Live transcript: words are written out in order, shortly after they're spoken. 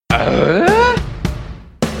Uh-oh.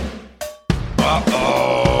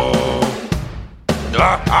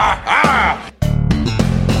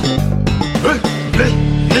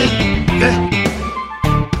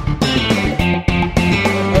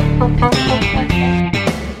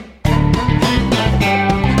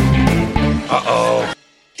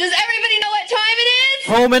 Does everybody know what time it is?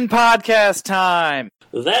 Home and podcast time.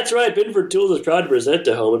 That's right. Binford Tools is proud to present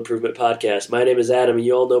the Home Improvement Podcast. My name is Adam, and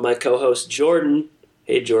you all know my co-host Jordan.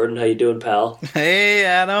 Hey, Jordan, how you doing, pal? Hey,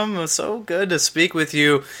 Adam. So good to speak with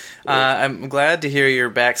you. I'm glad to hear you're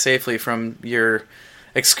back safely from your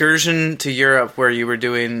excursion to Europe, where you were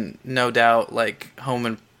doing, no doubt, like home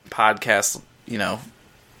and podcast. You know,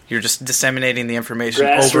 you're just disseminating the information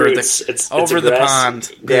over the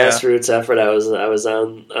pond. Grassroots effort. I was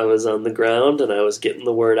on the ground, and I was getting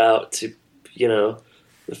the word out to the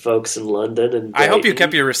folks in London and Brighton. I hope you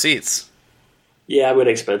kept your receipts. Yeah, I'm going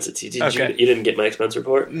to expense it to you. You didn't get my expense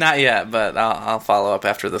report? Not yet, but I'll follow up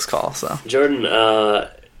after this call. So, Jordan,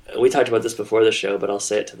 we talked about this before the show, but I'll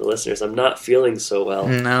say it to the listeners. I'm not feeling so well.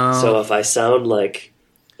 No. So if I sound like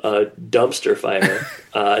a dumpster fire,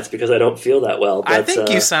 it's because I don't feel that well. But, I think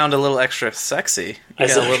you sound a little extra sexy. You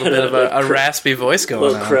got a little bit of a raspy voice going on.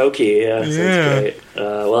 A little croaky, yeah. Sounds great.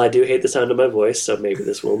 Well, I do hate the sound of my voice, so maybe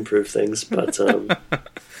this will improve things. But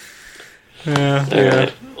yeah.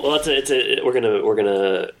 Right. Well,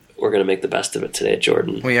 we're gonna make the best of it today,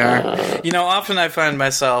 Jordan. We are. Often I find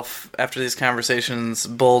myself after these conversations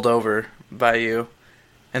bowled over by you.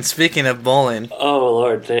 And speaking of bowling, oh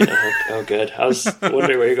Lord, good. I was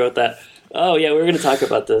wondering where you go with that. Oh yeah, we were going to talk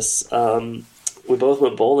about this. We both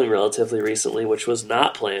went bowling relatively recently, which was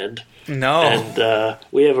not planned. No, and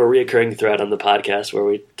we have a reoccurring thread on the podcast where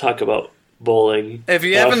we talk about bowling. If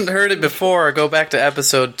you haven't heard it before, go back to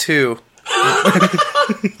episode 2.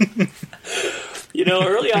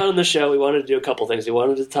 Early on in the show, we wanted to do a couple things. We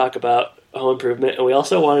wanted to talk about home improvement, and we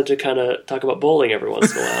also wanted to kind of talk about bowling every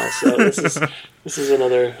once in a while. So this is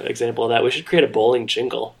another example of that. We should create a bowling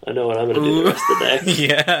jingle. I know what I'm going to do the rest of the day.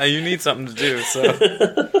 Yeah, you need something to do. So,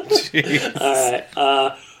 jeez. All right,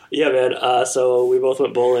 yeah, man. So we both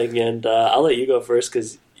went bowling, and I'll let you go first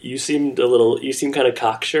because you seem kind of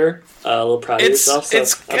cocksure, a little proud of yourself. So I'm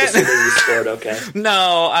assuming you scored okay.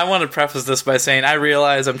 No, I want to preface this by saying I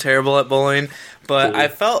realize I'm terrible at bowling, but I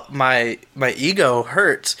felt my ego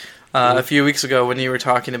hurt a few weeks ago when you were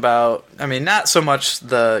talking about, not so much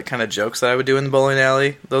the kind of jokes that I would do in the bowling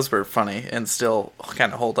alley. Those were funny and still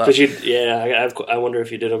kind of hold up. I wonder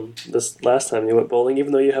if you did them this last time you went bowling,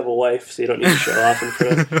 even though you have a wife, so you don't need to show off in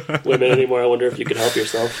front of women anymore. I wonder if you could help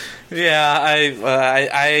yourself. Yeah,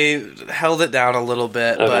 I held it down a little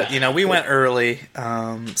bit, okay. But, we went early,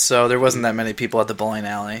 so there wasn't that many people at the bowling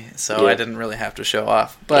alley, so I didn't really have to show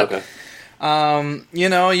off. But, okay.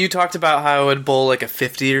 You talked about how I would bowl like a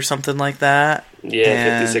 50 or something like that.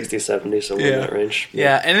 Yeah, 50, 60, 70, somewhere in that range.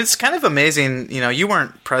 Yeah, and it's kind of amazing, you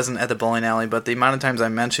weren't present at the bowling alley, but the amount of times I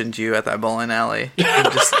mentioned you at that bowling alley,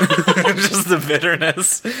 just the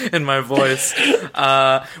bitterness in my voice.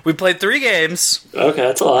 We played 3 games. Okay,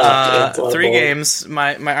 that's a lot. 3 games.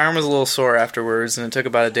 My arm was a little sore afterwards, and it took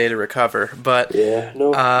about a day to recover. But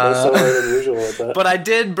no sore than usual with that. But I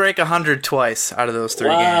did break 100 twice out of those 3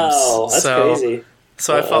 games. Wow, that's crazy.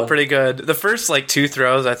 So I felt pretty good. The first 2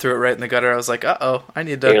 throws, I threw it right in the gutter. I was like, "Uh-oh, I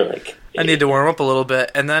need to warm up a little bit."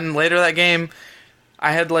 And then later that game,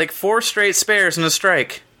 I had 4 straight spares and a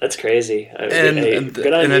strike. That's crazy.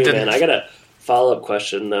 Good on you, man. I got a follow-up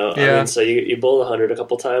question though. Yeah. So you bowled 100 a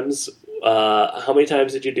couple times. How many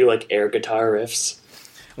times did you do air guitar riffs?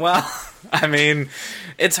 Well,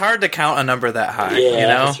 it's hard to count a number that high. Yeah,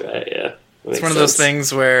 that's right. Yeah. It's one of those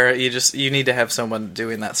things where you need to have someone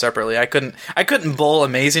doing that separately. I couldn't bowl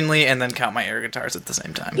amazingly and then count my air guitars at the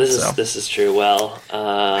same time. This is true. Well,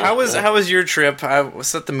 how was your trip?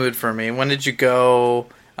 Set the mood for me. When did you go?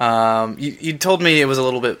 You told me it was a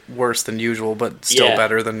little bit worse than usual, but still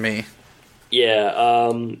better than me. Yeah.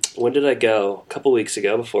 When did I go? A couple weeks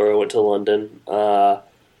ago, before I went to London. Yeah,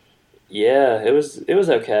 it was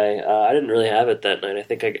okay. I didn't really have it that night. I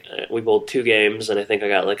think we bowled 2 games, and I think I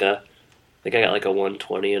got a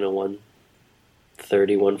 120 and a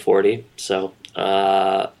 130, 140. So,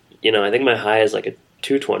 I think my high is a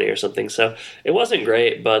 220 or something. So it wasn't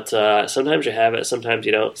great, but sometimes you have it, sometimes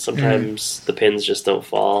you don't. Sometimes the pins just don't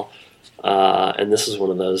fall. And this is one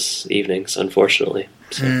of those evenings, unfortunately.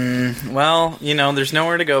 So. Well, there's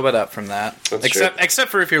nowhere to go but up from that. That's except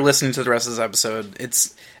for if you're listening to the rest of this episode,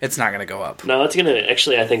 it's not going to go up. No, it's going to...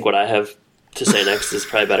 Actually, I think what I have to say next is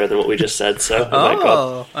probably better than what we just said. So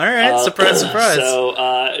all right. Surprise.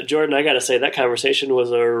 So, Jordan, I got to say, that conversation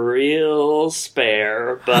was a real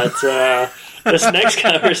spare, but This next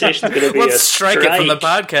conversation is going to be Let's a strike it from the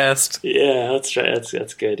podcast. Yeah, let's try.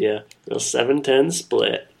 That's good. Yeah, real 7-10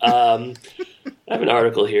 split. I have an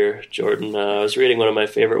article here, Jordan. I was reading one of my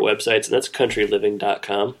favorite websites, and that's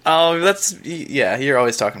countryliving.com. Oh, yeah. You're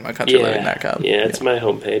always talking about countryliving.com. Yeah, it's my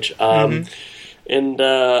homepage. And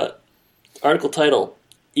article title: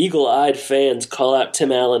 Eagle-eyed fans call out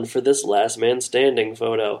Tim Allen for this last man standing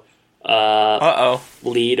photo.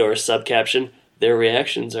 Lead or subcaption: Their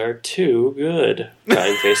reactions are too good.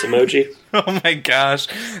 Crying face emoji. Oh my gosh,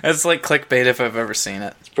 that's like clickbait if I've ever seen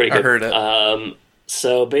it. It's pretty good. I heard it.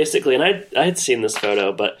 So basically, and I had seen this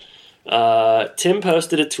photo, but Tim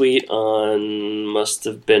posted a tweet on, must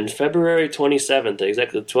have been February 27th,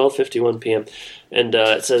 exactly 12:51 p.m., and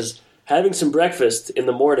it says, having some breakfast in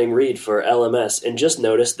the morning read for LMS, and just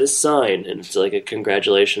noticed this sign, and it's like a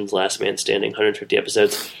congratulations, last man standing, 150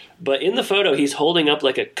 episodes. But in the photo, he's holding up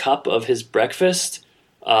like a cup of his breakfast,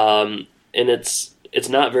 and it's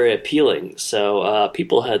not very appealing. So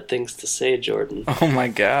people had things to say, Jordan. Oh my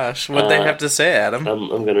gosh, what'd they have to say, Adam? I'm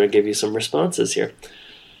going to give you some responses here.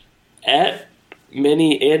 At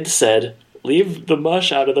Minnie Id said, leave the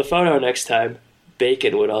mush out of the photo next time.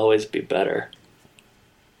 Bacon would always be better.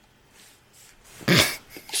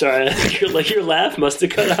 Sorry, your laugh must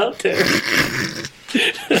have cut out there.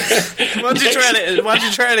 Why don't you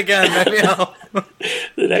try it again? Maybe I'll...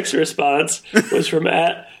 The next response was from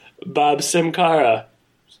at Bob Simcara.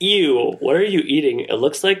 Ew, what are you eating? It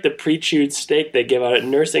looks like the pre-chewed steak they give out at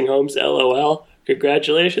nursing homes, LOL.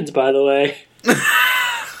 Congratulations, by the way.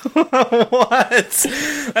 What?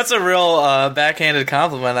 That's a real backhanded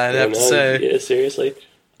compliment, I'd have to say. Yeah, seriously.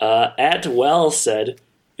 At Well said,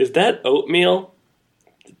 is that oatmeal?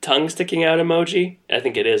 Tongue sticking out emoji? I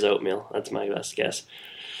think it is oatmeal. That's my best guess.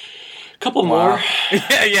 Couple more.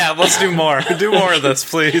 Yeah, let's do more. Do more of this,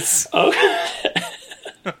 please. Okay.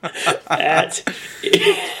 at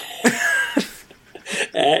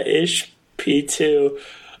ishp2.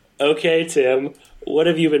 Okay, Tim, what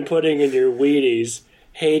have you been putting in your Wheaties?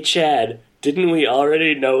 Hey, Chad, didn't we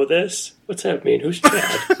already know this? What's that mean? Who's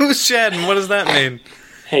Chad? Who's Chad, and what does that mean?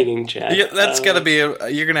 Hanging Chad. Yeah, that's got to be you're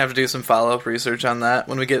going to have to do some follow-up research on that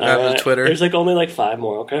when we get onto Twitter. There's only 5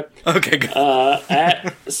 more, okay? Okay, good.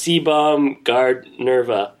 At C-Bomb Guard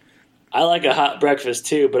Nerva. I like a hot breakfast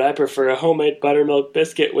too, but I prefer a homemade buttermilk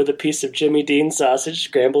biscuit with a piece of Jimmy Dean sausage,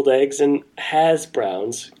 scrambled eggs, and hash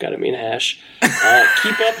browns. Gotta mean hash.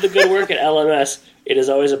 Keep up the good work at LMS. It is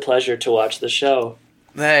always a pleasure to watch the show.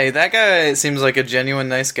 Hey, that guy seems like a genuine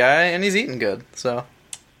nice guy, and he's eating good, so...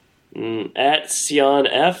 At Sion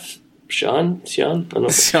F. Sean? I don't know.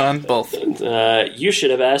 Sean, both. You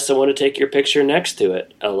should have asked someone to take your picture next to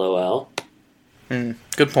it. LOL.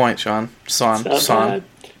 Good point, Sean. Son.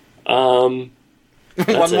 One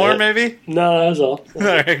more, maybe? No, that was all. All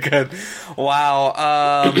right, good. Wow.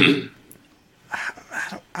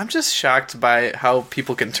 I'm just shocked by how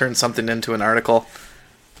people can turn something into an article.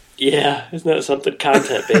 Yeah, isn't that something?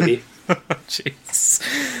 Content, baby. Jeez.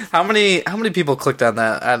 How many people clicked on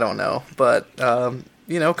that? I don't know. But,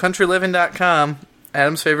 countryliving.com,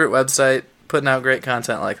 Adam's favorite website, putting out great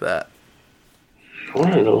content like that. I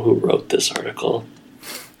want to know who wrote this article.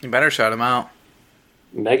 You better shout him out.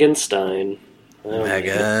 Megan Stein. Oh,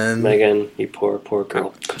 Megan, you poor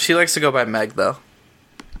girl. She likes to go by Meg, though.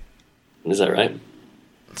 Is that right?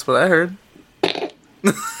 That's what I heard.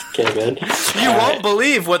 Okay, man. You won't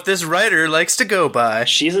believe what this writer likes to go by.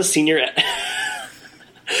 She's a senior...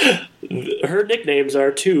 Her nicknames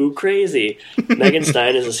are too crazy. Megan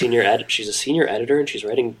Stein is a senior editor. She's a senior editor, and she's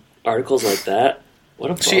writing articles like that.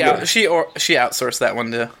 What a bummer. She outsourced that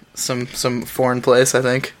one to some foreign place, I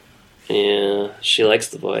think. Yeah, she likes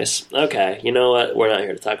the voice. Okay, you know what? We're not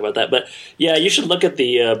here to talk about that. But yeah, you should look at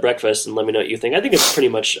the breakfast and let me know what you think. I think it's pretty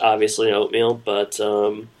much obviously oatmeal, but...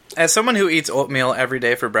 As someone who eats oatmeal every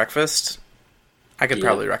day for breakfast, I could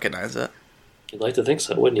probably recognize it. You'd like to think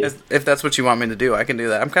so, wouldn't you? If that's what you want me to do, I can do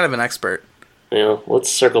that. I'm kind of an expert. Yeah,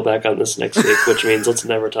 let's circle back on this next week, which means let's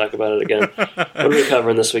never talk about it again. What are we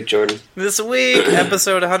covering this week, Jordan? This week,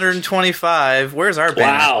 episode 125. Where's our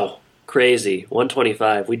band? Wow. Crazy.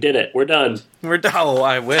 125. We did it. We're done. Oh,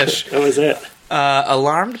 I wish. That was it.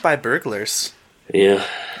 Alarmed by Burglars. Yeah.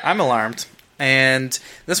 I'm alarmed. And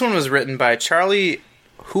this one was written by Charlie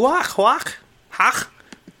Hauck?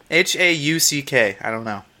 H-A-U-C-K. I don't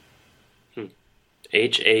know.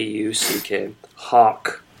 H-A-U-C-K.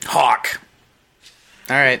 Hawk. All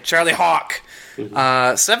right, Charlie Hauck.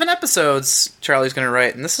 7 episodes Charlie's going to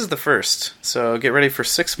write, and this is the first. So get ready for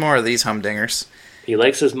 6 more of these humdingers. He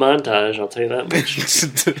likes his montage, I'll tell you that much.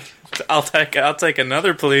 I'll take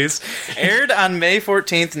another, please. Aired on May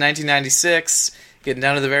 14th, 1996. Getting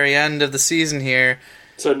down to the very end of the season here.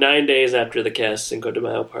 So 9 days after the cast Cinco de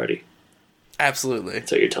Mayo party. Absolutely.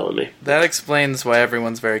 That's what you're telling me. That explains why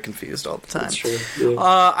everyone's very confused all the time. That's true. Yeah.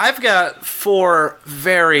 I've got 4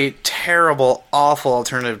 very terrible, awful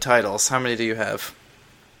alternative titles. How many do you have?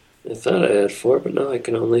 I thought I had 4, but now I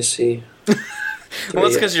can only see... Well,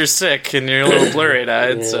 it's because you're sick and you're a little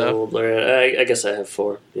blurry-eyed. Yeah, so. a little blurry-eyed. I guess I have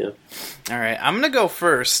 4, yeah. All right, I'm going to go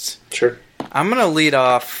first. Sure. I'm going to lead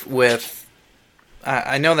off with...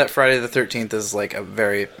 I know that Friday the 13th is like a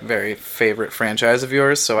very, very favorite franchise of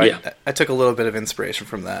yours, so I took a little bit of inspiration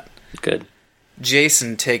from that. Good.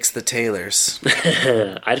 Jason Takes the Tailors.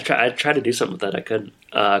 I tried to do something with that. I couldn't.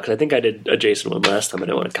 Because I think I did a Jason one last time. I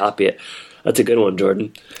didn't want to copy it. That's a good one,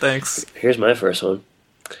 Jordan. Thanks. Here's my first one.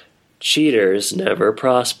 Cheaters never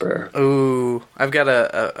prosper. Ooh, I've got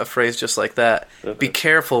a phrase just like that. Okay. Be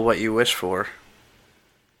careful what you wish for.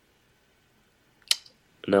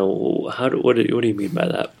 Now, what do you mean by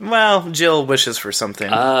that? Well, Jill wishes for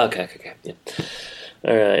something. Okay. Yeah.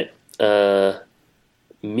 All right.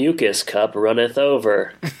 Mucus cup runneth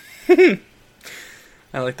over. I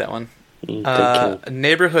like that one.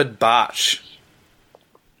 Neighborhood botch.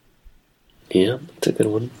 Yeah, that's a good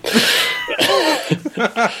one.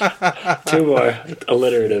 2 more.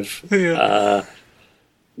 Alliterative. Yeah.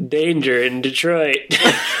 Danger in Detroit.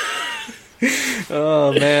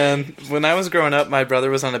 Oh, man. When I was growing up, my brother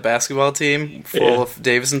was on a basketball team full of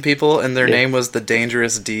Davison people, and their name was the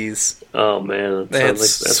Dangerous D's. Oh, man. They had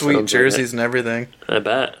sweet jerseys and everything. I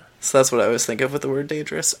bet. So that's what I always think of with the word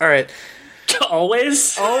dangerous. All right.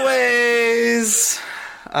 Always? Always.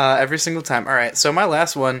 Every single time. All right. So my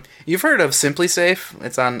last one. You've heard of Simply Safe?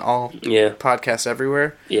 It's on all podcasts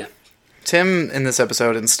everywhere. Yeah. Tim, in this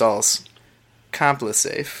episode, installs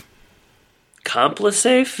CompliSafe.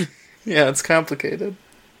 CompliSafe? Yeah, it's complicated.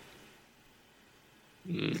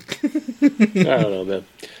 I don't know, man.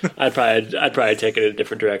 I'd probably take it in a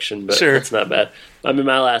different direction, but it's not bad. I mean,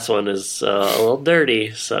 my last one is a little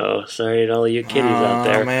dirty, so sorry to all you kiddies out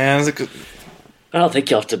there. Oh, man. I don't think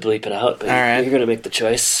you'll have to bleep it out, but all right. You're going to make the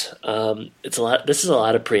choice. It's a lot. This is a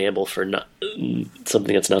lot of preamble for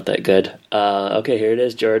something that's not that good. Okay, here it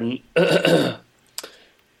is, Jordan. The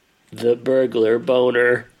burglar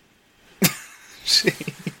boner.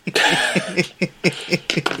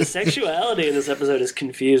 The sexuality in this episode is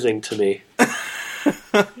confusing to me.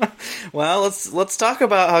 Well, let's talk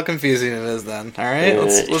about how confusing it is then. All right,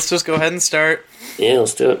 let's just go ahead and start. Yeah,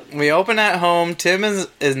 let's do it. We open at home. Tim is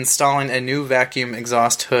installing a new vacuum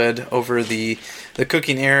exhaust hood over the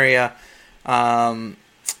cooking area.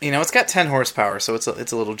 It's got 10 horsepower, so it's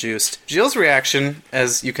a little juiced. Jill's reaction,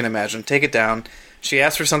 as you can imagine, take it down. She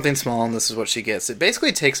asks for something small, and this is what she gets. It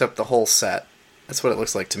basically takes up the whole set. That's what it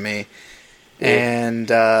looks like to me. And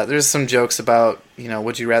there's some jokes about,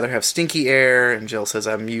 would you rather have stinky air? And Jill says,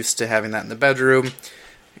 I'm used to having that in the bedroom.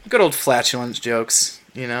 Good old flatulence jokes,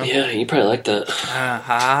 Yeah, you probably like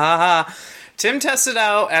that. Tim tests it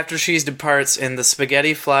out after she departs, and the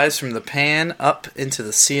spaghetti flies from the pan up into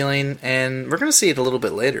the ceiling. And we're going to see it a little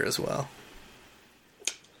bit later as well.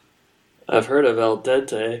 I've heard of al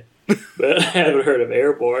dente, but I haven't heard of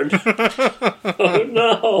airborne. Oh,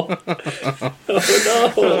 no. Oh,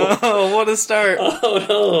 no. Oh, what a start. Oh,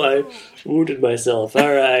 no. I wounded myself.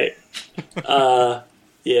 All right.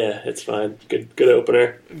 Yeah, it's fine. Good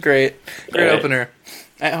opener. Great opener.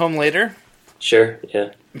 At home later? Sure,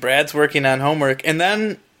 yeah. Brad's working on homework, and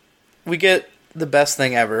then we get the best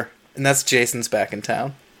thing ever, and that's Jason's back in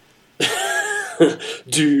town.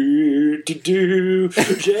 Jason's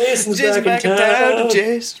back in town.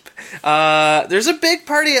 There's a big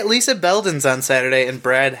party at Lisa Belden's on Saturday, and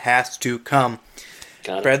Brad has to come.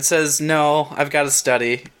 Brad says, no, I've got to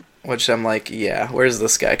study, which I'm like, yeah, where's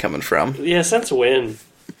this guy coming from? Yeah, since when?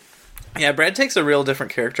 Yeah, Brad takes a real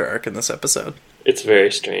different character arc in this episode. It's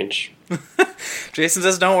very strange. Jason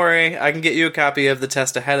says, don't worry, I can get you a copy of the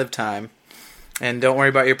test ahead of time. And don't worry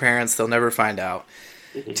about your parents, they'll never find out.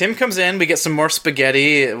 Mm-hmm. Tim comes in, we get some more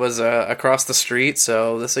spaghetti. It was across the street,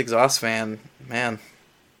 so this exhaust fan, man,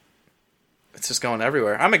 it's just going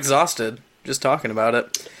everywhere. I'm exhausted just talking about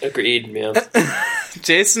it. Agreed, man.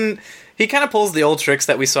 Jason, he kind of pulls the old tricks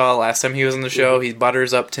that we saw last time he was on the show. Mm-hmm. He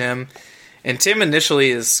butters up Tim. And Tim initially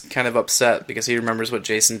is kind of upset because he remembers what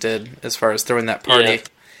Jason did as far as throwing that party. Yeah.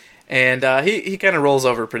 And he kind of rolls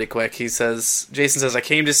over pretty quick. Jason says, I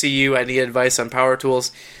came to see you. I need advice on power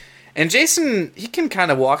tools. And Jason, he can kind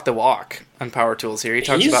of walk the walk on power tools here. He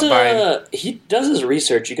talks about buying... He does his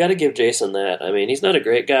research. You got to give Jason that. I mean, he's not a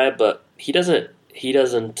great guy, but he doesn't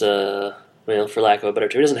well, for lack of a better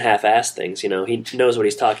term, he doesn't half-ass things, He knows what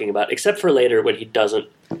he's talking about, except for later when he doesn't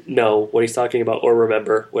know what he's talking about or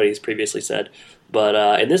remember what he's previously said.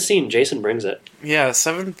 But in this scene, Jason brings it. Yeah,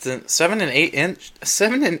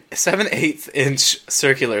 7/8 inch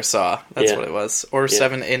circular saw. That's what it was, or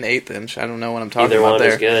 7/8 inch. I don't know what I'm talking about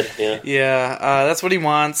there. Either one is good. Yeah. That's what he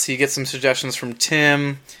wants. He gets some suggestions from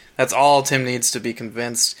Tim. That's all Tim needs to be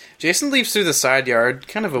convinced. Jason leaps through the side yard.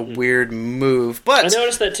 Kind of a weird move, but I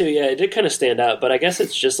noticed that too. Yeah, it did kind of stand out. But I guess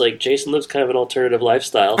it's just like Jason lives kind of an alternative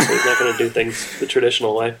lifestyle, so he's not going to do things the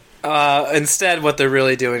traditional way. Instead, what they're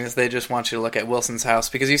really doing is they just want you to look at Wilson's house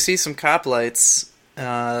because you see some cop lights.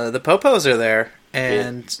 The Popos are there,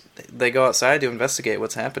 and they go outside to investigate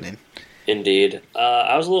what's happening. Indeed.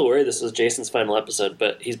 I was a little worried this was Jason's final episode,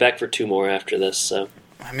 but he's back for 2 more after this. So,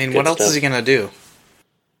 I mean, what else is he going to do?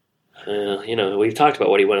 We've talked about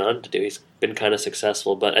what he went on to do. He's been kind of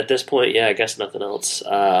successful, but at this point, I guess nothing else.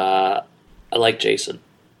 I like Jason.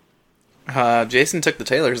 Jason took the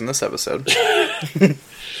Taylors in this episode.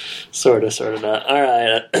 Sort of not. All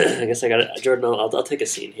right, I guess I got it. Jordan, I'll take a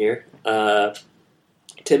scene here.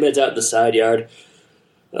 Tim heads out in the side yard.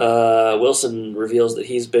 Wilson reveals that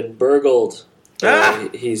he's been burgled.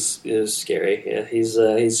 It was scary. Yeah,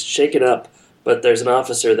 he's shaken up, but there's an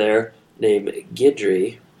officer there named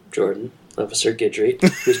Guidry, Jordan, Officer Guidry,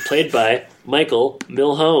 who's played by Michael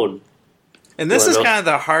Milhone. And this is kind of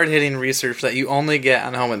the hard-hitting research that you only get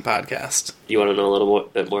on Home and Podcast. You want to know a little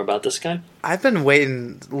bit more about this guy? I've been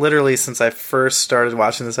waiting literally since I first started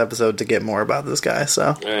watching this episode to get more about this guy.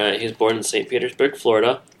 So, all right, he was born in St. Petersburg,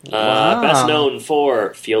 Florida. Wow. Best known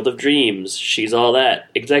for Field of Dreams, She's All That,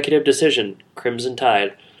 Executive Decision, Crimson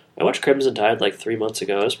Tide. I watched Crimson Tide like 3 months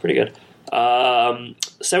ago. It was pretty good.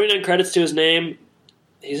 79 credits to his name.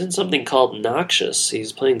 He's in something called Noxious.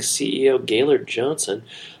 He's playing CEO Gaylord Johnson.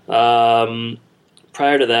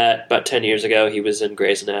 Prior to that, about 10 years ago, he was in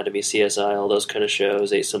Grey's Anatomy, CSI, all those kind of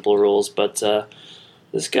shows, 8 Simple Rules. But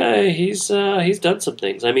this guy, he's done some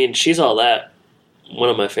things. I mean, She's All That, one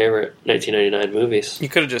of my favorite 1999 movies. You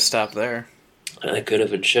could have just stopped there. I could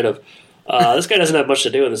have and should have. This guy doesn't have much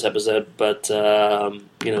to do in this episode, but we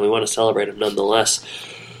want to celebrate him nonetheless.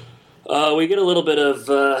 We get a little bit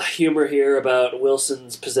of humor here about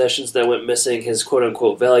Wilson's possessions that went missing, his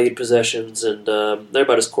quote-unquote valued possessions, and they're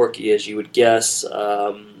about as quirky as you would guess.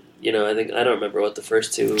 I don't remember what the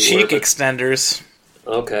first 2 Cheek were. extenders.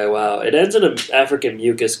 Okay, wow. It ends in an African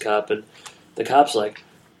mucus cup, and the cop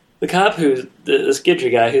who's this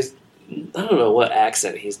Guidry guy who's, I don't know what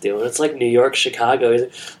accent he's doing. It's like New York, Chicago. He's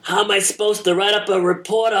like, how am I supposed to write up a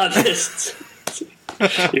report on this?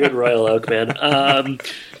 You're in Royal Oak, man. I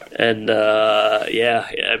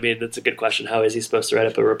mean, that's a good question. How is he supposed to write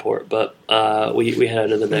up a report? But we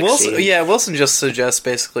head into the next scene. Yeah, Wilson just suggests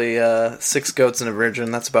basically 6 goats and a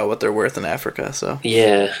virgin. That's about what they're worth in Africa. So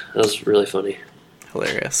yeah, that was really funny.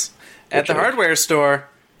 Hilarious. At the hardware store.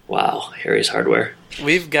 Wow, Harry's Hardware.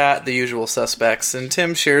 We've got the usual suspects, and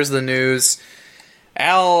Tim shares the news.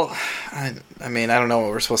 Al, I don't know what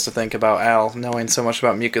we're supposed to think about Al knowing so much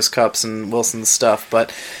about mucus cups and Wilson's stuff,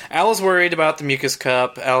 but Al is worried about the mucus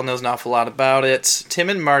cup. Al knows an awful lot about it. Tim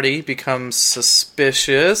and Marty become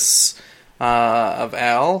suspicious of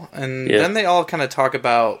Al, and then they all kind of talk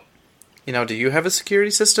about, do you have a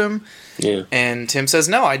security system? Yeah. And Tim says,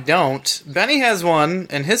 no, I don't. Benny has one,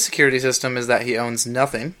 and his security system is that he owns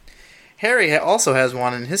nothing. Harry also has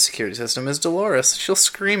one, and his security system is Dolores. She'll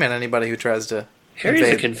scream at anybody who tries to Harry's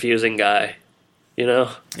invade. a confusing guy,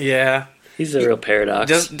 Yeah. He's a real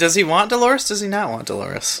paradox. Does he want Dolores? Does he not want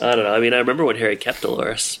Dolores? I don't know. I mean, I remember when Harry kept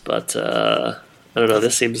Dolores, but I don't know.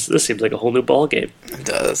 This seems like a whole new ball game. It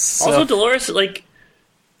does. Also, Dolores,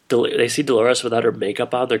 they see Dolores without her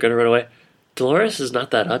makeup on, they're going to run away. Dolores is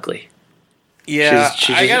not that ugly. Yeah,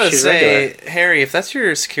 I gotta say, regular. Harry, if that's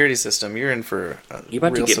your security system, you're in for a You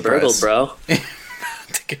about real to get burgled, bro. to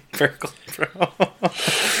get burgled, bro.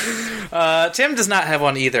 Tim does not have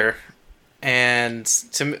one either. And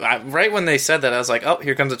right when they said that, I was like, oh,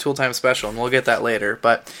 here comes a Tool Time special, and we'll get that later.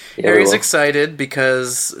 But Harry's excited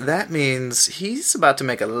because that means he's about to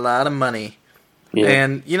make a lot of money. Yeah.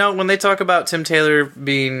 And, when they talk about Tim Taylor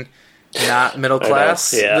being not middle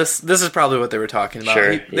class, this is probably what they were talking about.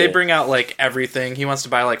 Sure, they bring out, everything. He wants to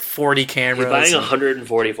buy, 40 cameras. He's buying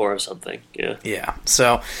 144 of something, yeah. Yeah,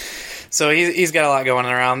 so he's got a lot going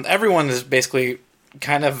around. Everyone is basically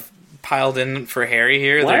kind of piled in for Harry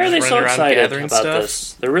here. Why They're are they just so running around excited gathering about stuff.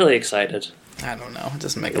 this? They're really excited. I don't know. It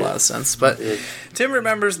doesn't make a lot of sense. But Tim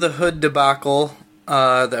remembers the hood debacle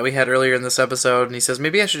that we had earlier in this episode, and he says,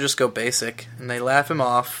 maybe I should just go basic. And they laugh him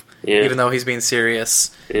off. even though he's being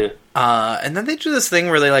serious. Yeah. And then they do this thing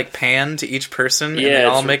where they like pan to each person and they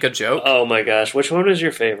all make a joke. Oh my gosh, which one was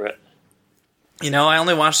your favorite? I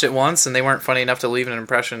only watched it once, and they weren't funny enough to leave an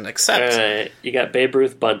impression, except... All right, you got Babe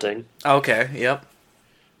Ruth bunting. Okay, yep.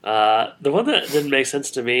 The one that didn't make sense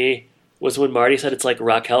to me was when Marty said it's like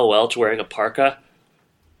Raquel Welch wearing a parka.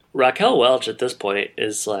 Raquel Welch at this point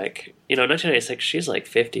is like, 1996, she's like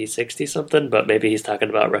 50, 60 something, but maybe he's talking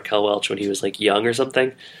about Raquel Welch when he was like young or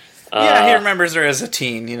something. Yeah, he remembers her as a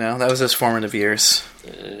teen, that was his formative years.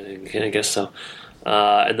 I guess so.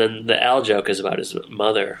 And then the Al joke is about his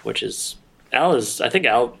mother, which is... I think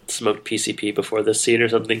Al smoked PCP before this scene or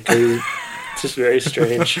something, because it's just very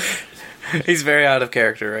strange. He's very out of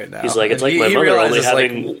character right now. He's like, it's like my mother only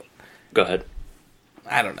having... Go ahead.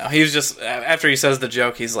 I don't know. He was just... After he says the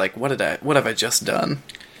joke, he's like, what have I just done?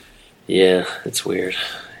 Yeah, it's weird.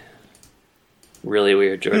 Really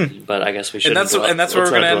weird, Jordan. But I guess we should. And that's where we're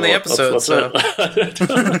going to end the episode.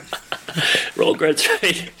 Roll credits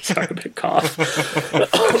fade. Sorry, a big cough.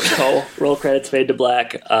 No. Roll credits fade to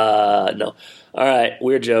black. No. All right.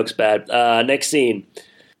 Weird jokes. Bad. Next scene.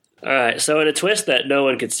 All right. So in a twist that no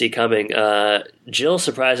one could see coming, Jill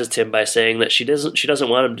surprises Tim by saying that she doesn't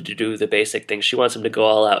want him to do the basic thing. She wants him to go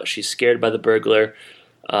all out. She's scared by the burglar,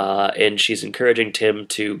 and she's encouraging Tim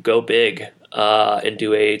to go big. And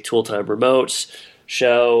do a Tool Time remotes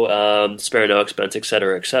show, spare no expense,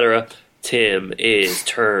 etc., etc. Tim is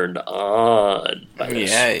turned on by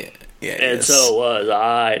this. Yeah. And so was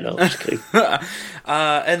I. No, I'm just kidding.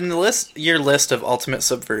 And your list of ultimate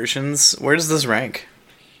subversions, where does this rank?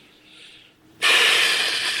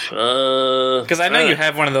 Because I know you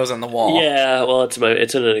have one of those on the wall. Yeah, well, it's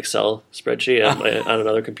in an Excel spreadsheet on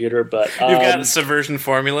another computer, but you've got subversion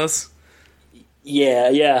formulas.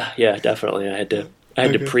 Yeah, definitely. I had to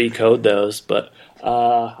pre-code those, but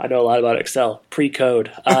I know a lot about Excel.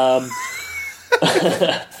 Pre-code. I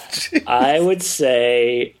would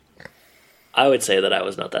say that I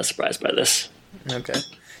was not that surprised by this. Okay,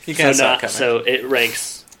 you kind of saw it coming. So it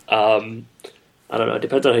ranks. I don't know. It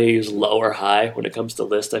depends on how you use low or high when it comes to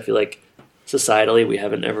list. I feel like societally we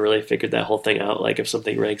haven't ever really figured that whole thing out. Like if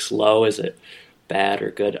something ranks low, is it bad or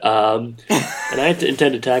good? And I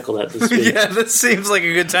intend to tackle that this week. Yeah, this seems like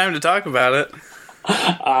a good time to talk about it.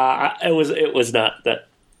 It was not that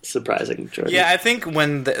surprising, Jordan. Yeah, I think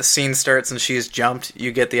when the scene starts and she's jumped,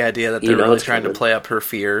 you get the idea that they're really trying to play up her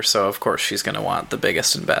fear. So of course she's going to want the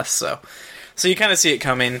biggest and best. So you kind of see it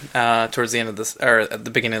coming towards the end of this, or at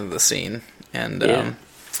the beginning of the scene, and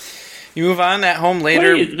you move on at home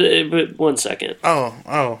later. Wait, but 1 second. Oh,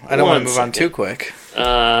 I don't want to move on too quick.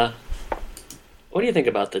 What do you think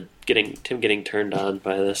about Tim getting turned on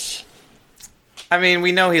by this? I mean,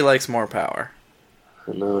 we know he likes more power. I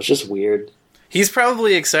don't know, it's just weird. He's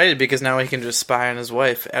probably excited because now he can just spy on his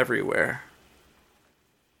wife everywhere.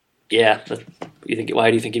 Yeah,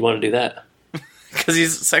 why do you think he'd want to do that? Because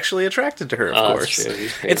he's sexually attracted to her, of course. That's true.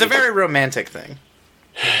 It's a very romantic thing.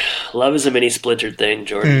 Love is a mini splintered thing,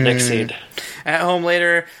 Jordan. Next scene. At home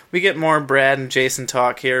later, we get more Brad and Jason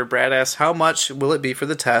talk here. Brad asks, how much will it be for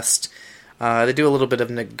the test? They do a little bit of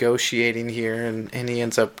negotiating here, and he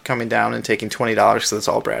ends up coming down and taking $20 because that's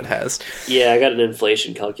all Brad has. Yeah, I got an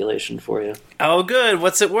inflation calculation for you. Oh, good.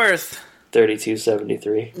 What's it worth?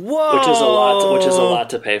 $32.73. Whoa! Which is a lot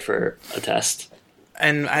to pay for a test.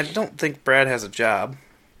 And I don't think Brad has a job.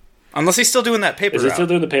 Unless he's still doing that paper route. Is he still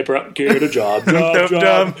doing the paper route? Get a job,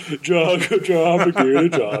 job.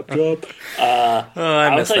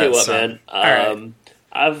 I'll tell you what, man.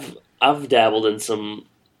 I've dabbled in some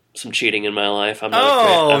cheating in my life. I'm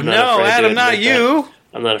not Adam, not you.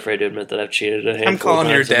 I'm not afraid to admit that I've cheated a handful I'm calling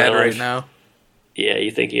of your times in my dad right life. now. Yeah, you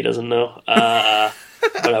think he doesn't know?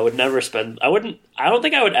 But I would never spend. I don't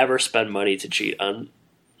think I would ever spend money to cheat on.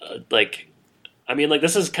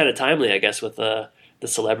 This is kind of timely, I guess, with the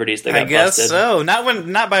celebrities that got busted. I guess so. Not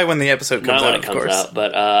by when the episode comes out. Not when it comes out,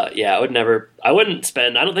 but I would never. I wouldn't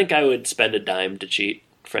spend. I don't think I would spend a dime to cheat.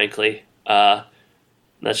 Frankly,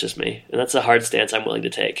 that's just me, and that's a hard stance I'm willing to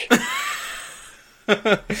take.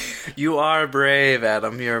 You are brave,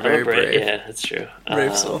 Adam. You're very brave. Yeah, that's true.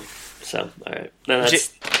 Brave soul. So, all right.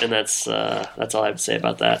 That's all I have to say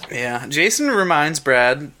about that. Yeah. Jason reminds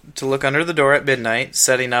Brad to look under the door at midnight,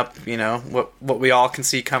 setting up, what we all can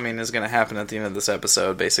see coming is going to happen at the end of this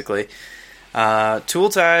episode, basically. Tool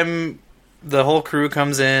time, the whole crew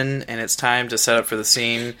comes in, and it's time to set up for the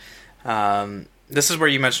scene. This is where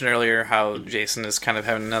you mentioned earlier how Jason is kind of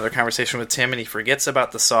having another conversation with Tim, and he forgets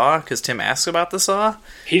about the saw, because Tim asks about the saw.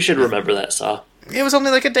 He should remember that saw. It was only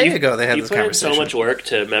like a day ago they had this conversation. You put in so much work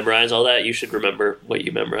to memorize all that. You should remember what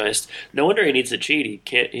you memorized. No wonder he needs to cheat.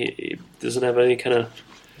 He doesn't have any kind of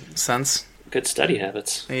sense. Good study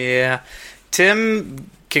habits. Yeah. Tim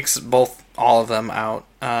kicks all of them out.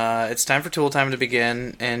 It's time for Tool Time to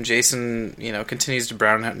begin, and Jason, continues to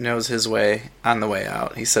brown nose his way on the way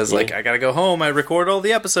out. He says, I gotta go home, I record all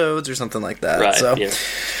the episodes, or something like that. Right,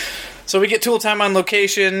 So we get Tool Time on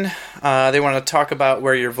location. They want to talk about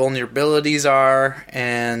where your vulnerabilities are,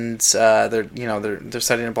 and they're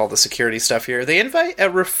setting up all the security stuff here. They invite a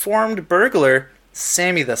reformed burglar,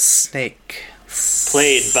 Sammy the Snake,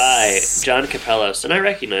 played by John Capellos, and I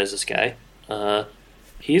recognize this guy.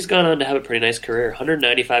 He's gone on to have a pretty nice career.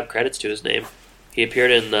 195 credits to his name. He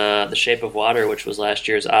appeared in The Shape of Water, which was last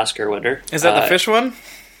year's Oscar winner. Is that the fish one?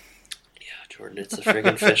 Jordan, it's the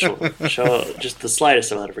friggin' fish one. Show just the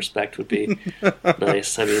slightest amount of respect would be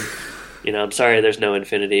nice. I mean, I'm sorry there's no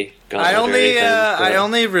Infinity Gauntlet I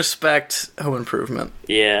only respect Home Improvement.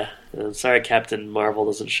 Yeah. I'm sorry Captain Marvel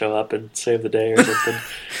doesn't show up and save the day or something.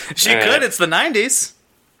 She could. It's the 90s.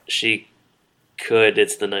 She could.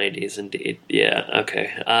 It's the 90s, indeed. Yeah,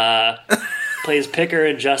 okay. Plays Picker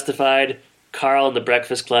in Justified. Carl in The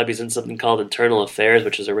Breakfast Club. He's in something called Internal Affairs,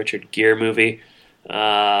 which is a Richard Gere movie.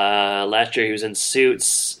 Last year he was in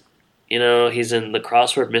Suits. He's in The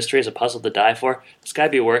Crossword Mysteries, A Puzzle to Die For. This guy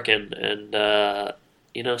be working, and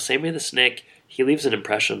Sammy the Snake, he leaves an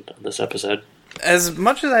impression on this episode. As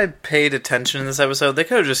much as I paid attention in this episode, they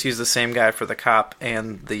could have just used the same guy for the cop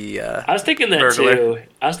and the I was thinking that burglar. too.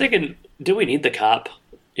 I was thinking, do we need the cop?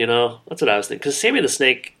 That's what I was thinking. Because Sammy the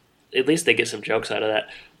Snake, at least they get some jokes out of that.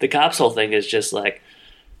 The cop's whole thing is just like,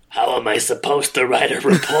 how am I supposed to write a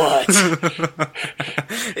report?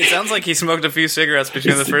 It sounds like he smoked a few cigarettes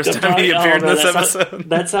between the first time he appeared in this episode.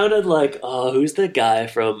 That sounded like, who's the guy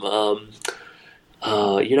from,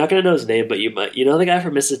 you're not going to know his name, but you might. You know the guy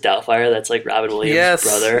from Mrs. Doubtfire that's like Robin Williams'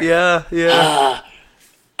 brother? Yeah.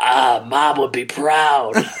 Mom would be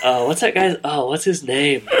proud. What's that guy's, what's his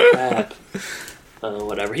name? Crap.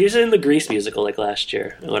 Whatever. He was in the Grease musical like last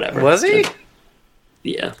year. Whatever. Was he?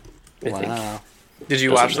 Yeah. I think. Did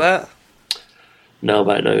you watch that? No,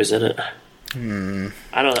 but I know he was in it.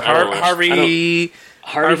 I don't know. Harvey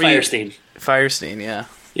Firestein. Firestein, yeah.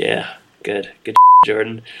 Yeah. Good,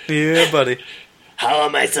 Jordan. Yeah, buddy. How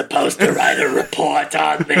am I supposed to write a report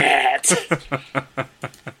on that?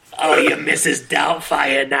 Oh, you're Mrs.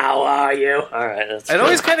 Doubtfire now, are you? All right, that's It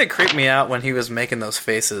always kind of creeped me out when he was making those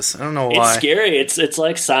faces. I don't know why. It's scary. It's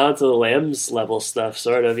like Silence of the Lambs level stuff,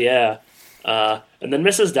 sort of, yeah. And then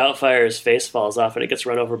Mrs. Doubtfire's face falls off and it gets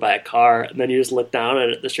run over by a car, and then you just look down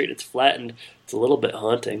at the street, it's flattened. It's a little bit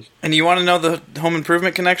haunting. And you want to know the Home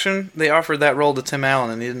Improvement connection? They offered that role to Tim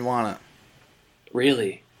Allen and he didn't want it.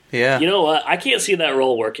 Really? Yeah. You know what? I can't see that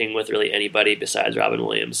role working with really anybody besides Robin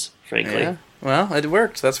Williams, frankly. Yeah. Well, it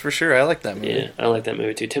worked, that's for sure. I like that movie. Yeah, I like that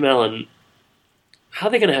movie too. Tim Allen, how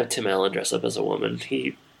are they going to have Tim Allen dress up as a woman?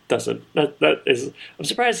 He doesn't. That is. I'm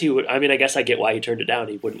surprised he would. I mean, I guess I get why he turned it down.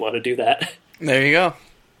 He wouldn't want to do that. There you go.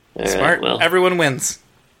 All Smart. right, well, everyone wins.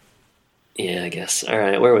 Yeah, I guess. All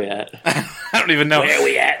right, where are we at? I don't even know. Where are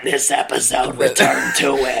we at in this episode? Return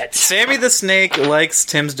to it. Sammy the Snake likes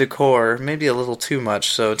Tim's decor, maybe a little too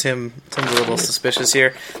much, so Tim's a little suspicious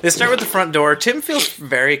here. They start with the front door. Tim feels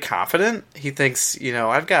very confident. He thinks,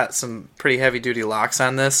 I've got some pretty heavy-duty locks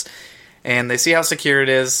on this, and they see how secure it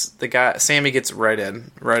is. Sammy gets right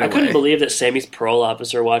in, right away. I couldn't believe that Sammy's parole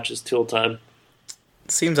officer watches Tool Time.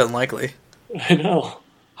 Seems unlikely. I know.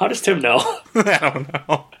 How does Tim know? I don't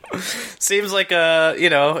know. Seems like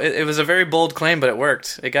it was a very bold claim, but it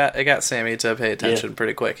worked. It got Sammy to pay attention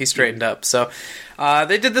pretty quick. He straightened up. So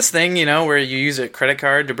they did this thing, where you use a credit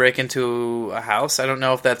card to break into a house. I don't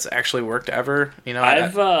know if that's actually worked ever.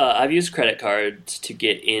 I've used credit cards to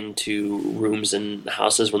get into rooms and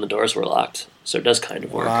houses when the doors were locked, so it does kind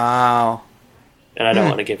of work. Wow. And I don't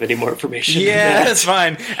want to give any more information. Yeah, that's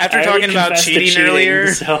fine. After talking about cheating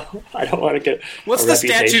earlier, so I don't want to get. What's the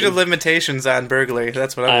statute of limitations on burglary?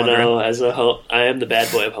 That's what I'm wondering. I know. I am the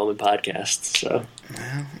bad boy of home and podcasts. So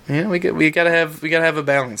yeah, we gotta have a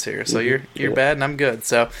balance here. So you're bad and I'm good.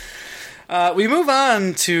 So we move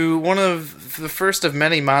on to one of the first of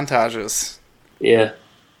many montages. Yeah.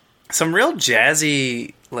 Some real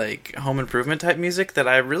jazzy, like, Home Improvement type music that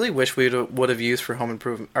I really wish we would have used for Home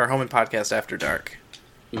Improvement, our Home and Podcast After Dark.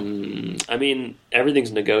 I mean,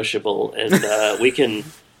 everything's negotiable, and we can,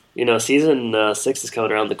 season 6 is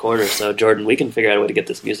coming around the corner, so Jordan, we can figure out a way to get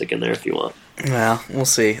this music in there if you want. Well, we'll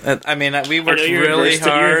see. I mean, we worked really You're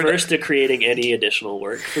hard. averse to creating any additional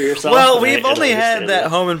work for yourself. Well, we've only had that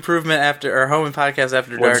Home Improvement our Home and Podcast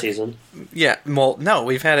After Dark. One season. Yeah, well, no,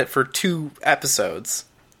 we've had it for 2 episodes.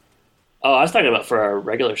 Oh, I was talking about for our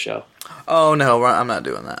regular show. Oh, no, I'm not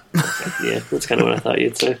doing that. Okay. Yeah, that's kind of what I thought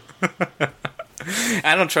you'd say.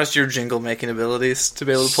 I don't trust your jingle making abilities to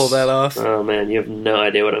be able to pull that off. Oh man, you have no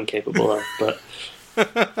idea what I'm capable of. But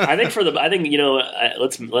I think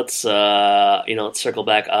let's circle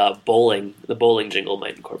back. Bowling, the bowling jingle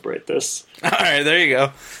might incorporate this. All right, there you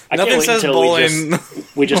go. I Nothing can't wait says until bowling.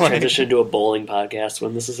 we just transition to a bowling podcast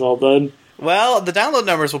when this is all done. Well, the download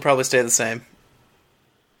numbers will probably stay the same.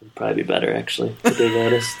 It'd probably be better, actually, to be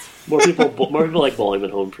honest. More people like bowling than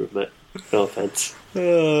Home Improvement. No offense.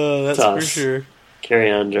 That's for sure. Carry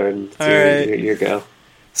on, Jordan. It's all right. Your go.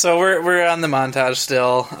 So we're on the montage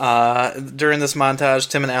still. During this montage,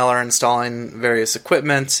 Tim and Al are installing various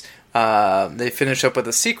equipment. They finish up with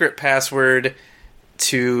a secret password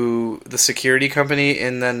to the security company,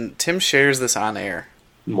 and then Tim shares this on air.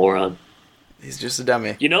 Moron. He's just a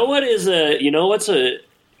dummy. You know what's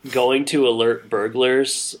going to alert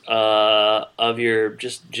burglars of your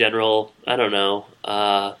just general, I don't know,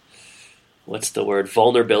 what's the word,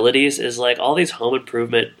 vulnerabilities, is like all these Home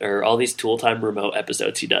Improvement or all these Tool Time Remote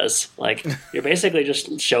episodes he does. Like, you're basically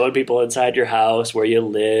just showing people inside your house where you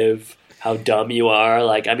live, how dumb you are.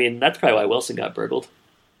 Like, I mean, that's probably why Wilson got burgled.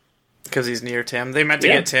 Because he's near Tim. They meant to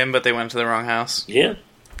get Tim, but they went to the wrong house. Yeah.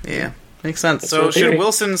 Yeah. Makes sense. That's so should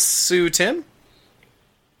Wilson sue Tim?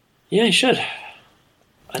 Yeah, he should.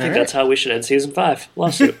 I think that's how we should end Season 5.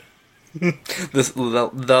 Lawsuit.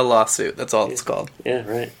 The lawsuit. That's all it's called. Yeah,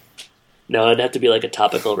 right. No, it'd have to be like a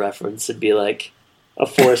topical reference. It'd be like a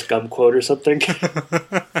Forrest Gump quote or something.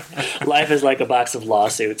 Life is like a box of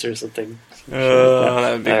lawsuits or something.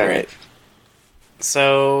 That would be all great. Right.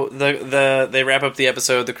 So they wrap up the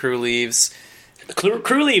episode. The crew leaves. The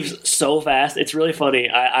crew leaves so fast. It's really funny.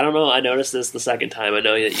 I don't know. I noticed this the second time. I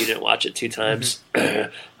know that you didn't watch it 2 times.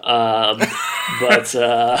 But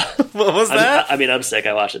What was that? I'm sick.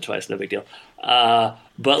 I watched it twice. No big deal.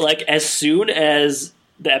 But like as soon as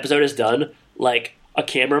the episode is done, like a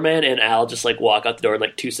cameraman and Al just like walk out the door in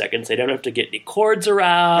like 2 seconds. They don't have to get any cords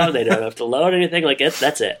around. They don't have to load anything. Like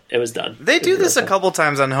that's it. It was done. They do this a couple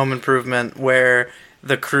times on Home Improvement where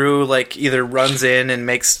the crew like either runs in and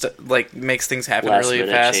makes things happen really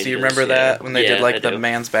fast. Changes, do you remember that when they did like the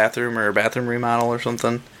man's bathroom or a bathroom remodel or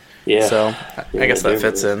something? Yeah. So I guess that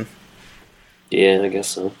fits in. Yeah, I guess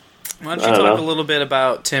so. Why don't you talk a little bit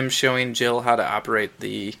about Tim showing Jill how to operate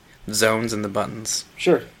the zones and the buttons?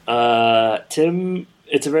 Sure. Tim,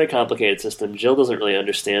 it's a very complicated system. Jill doesn't really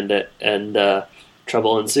understand it, and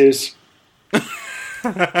trouble ensues.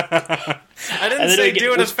 I didn't say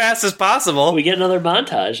do it as fast as possible. We get another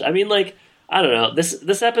montage. I mean, like, I don't know.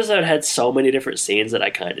 This episode had so many different scenes that I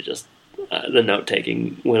kind of just the note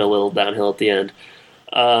taking went a little downhill at the end.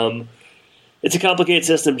 It's a complicated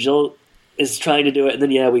system. Jill is trying to do it, and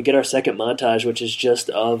then we get our second montage, which is just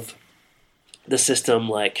of the system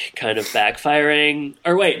like kind of backfiring.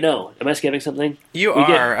 Or wait, no, am I skipping something?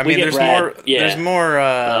 There's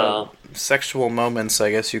more sexual moments,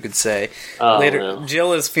 I guess you could say. Later, no.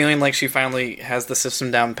 Jill is feeling like she finally has the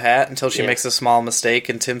system down pat until she makes a small mistake,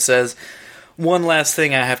 and Tim says, "One last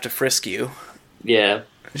thing, I have to frisk you." Yeah.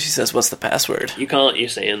 She says, "What's the password?" You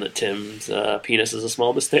saying that Tim's penis is a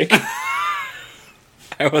small mistake?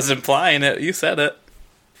 I was implying it. You said it.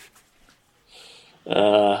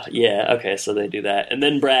 Okay, so they do that. And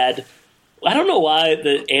then Brad, I don't know why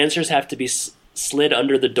the answers have to be slid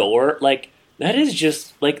under the door. Like, that is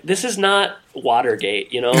just, like, this is not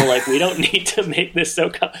Watergate, you know? Like, we don't need to make this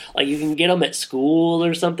so, like, you can get them at school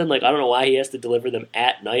or something. Like, I don't know why he has to deliver them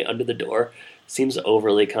at night under the door. Seems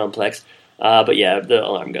overly complex. But yeah, the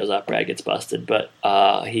alarm goes off, Brad gets busted, but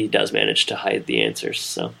he does manage to hide the answers,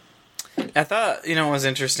 so. I thought, what was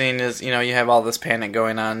interesting is, you have all this panic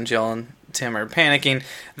going on. Jill and Tim are panicking.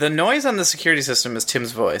 The noise on the security system is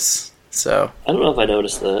Tim's voice, so. I don't know if I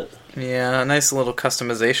noticed that. Yeah, a nice little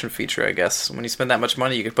customization feature, I guess. When you spend that much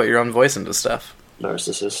money, you can put your own voice into stuff.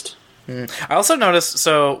 Narcissist. I also noticed,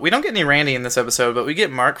 so we don't get any Randy in this episode, but we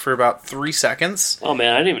get Mark for about 3 seconds. Oh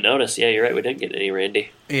man, I didn't even notice. Yeah, you're right, we didn't get any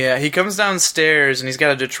Randy. Yeah, he comes downstairs and he's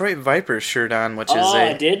got a Detroit Vipers shirt on, which is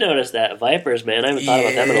I did notice that. Vipers, man, I haven't thought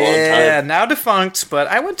about them in a long time. Yeah, now defunct, but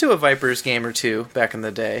I went to a Vipers game or two back in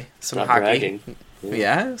the day. Some Not hockey. bragging.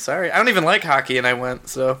 Yeah, sorry. I don't even like hockey, and I went,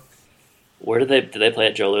 so. Where did they play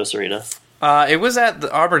at Joe Louis Arena? It was at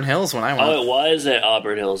the Auburn Hills when I went. Oh, it was at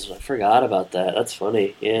Auburn Hills. I forgot about that. That's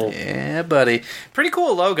funny. Yeah. Yeah, buddy. Pretty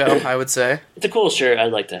cool logo, I would say. It's a cool shirt.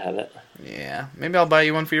 I'd like to have it. Yeah. Maybe I'll buy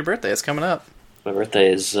you one for your birthday. It's coming up. My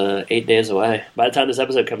birthday is 8 days away. By the time this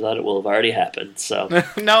episode comes out, it will have already happened. So.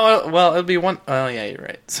 No, well, it'll be one. Oh, yeah, you're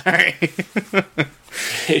right. Sorry.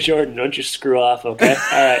 Hey, Jordan, don't you screw off, okay?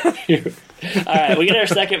 All right. All right, we get our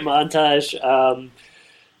second montage.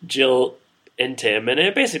 Jill and Tim,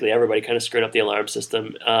 and basically everybody kind of screwed up the alarm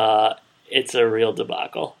system. it's a real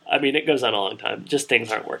debacle. I mean, it goes on a long time. Just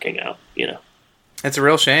things aren't working out, It's a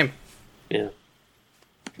real shame. Yeah.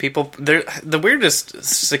 People, the weirdest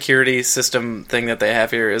security system thing that they have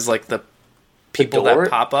here is like the people that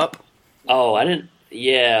pop up. Oh, I didn't.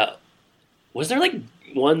 Yeah. Was there like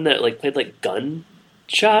one that like played like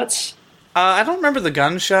gunshots? I don't remember the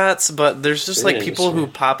gunshots, but there's just like people who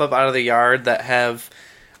pop up out of the yard that have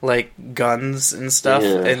like guns and stuff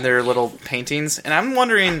in their little paintings. And I'm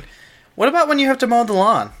wondering, what about when you have to mow the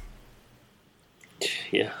lawn?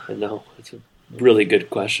 Yeah, I know. It's a really good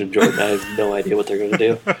question, Jordan. I have no idea what they're going to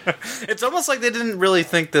do. It's almost like they didn't really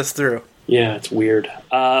think this through. Yeah, it's weird.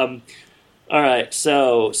 All right,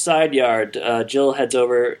 so side yard. Jill heads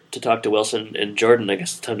over to talk to Wilson and Jordan. I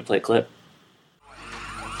guess it's time to play a clip.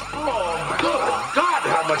 Oh, good God,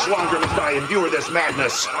 how much longer must I endure this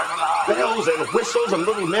madness? Bells and whistles and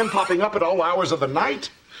little men popping up at all hours of the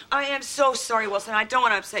night? I am so sorry, Wilson. I don't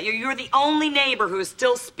want to upset you. You're the only neighbor who is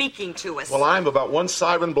still speaking to us. Well, I'm about one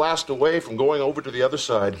siren blast away from going over to the other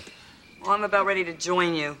side. Well, I'm about ready to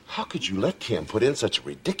join you. How could you let Kim put in such a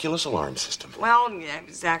ridiculous alarm system? Well, yeah, it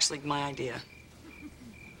was actually my idea.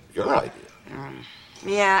 Your idea?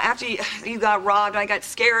 Yeah, after you got robbed, I got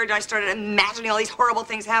scared. I started imagining all these horrible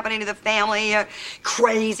things happening to the family.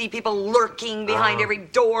 Crazy people lurking behind every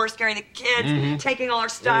door, scaring the kids, taking all our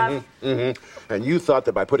stuff. And you thought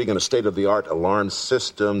that by putting in a state-of-the-art alarm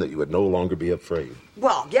system that you would no longer be afraid?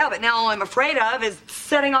 Well, yeah, but now all I'm afraid of is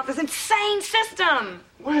setting off this insane system.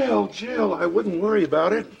 Well, Jill, I wouldn't worry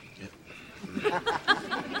about it.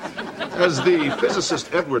 As the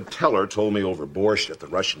physicist Edward Teller told me over borscht at the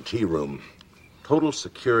Russian tea room, total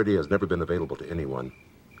security has never been available to anyone.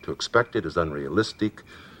 To expect it is unrealistic.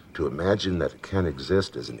 To imagine that it can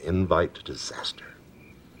exist is an invite to disaster.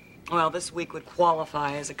 Well, this week would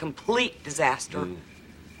qualify as a complete disaster.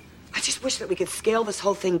 I just wish that we could scale this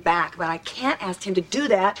whole thing back, but I can't ask him to do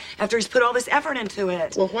that after he's put all this effort into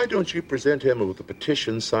it. Well, why don't you present him with a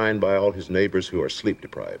petition signed by all his neighbors who are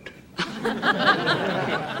sleep-deprived?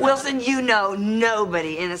 Wilson, you know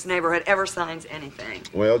nobody in this neighborhood ever signs anything.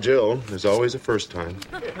 Well, Jill, there's always a first time.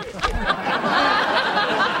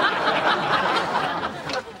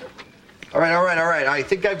 All right. I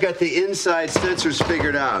think I've got the inside sensors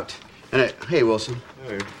figured out. And hey, Wilson.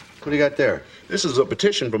 Hey. What do you got there? This is a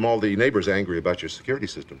petition from all the neighbors angry about your security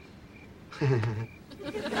system.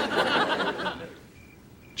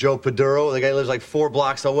 Joe Paduro, the guy lives like 4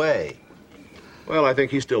 blocks away. Well, I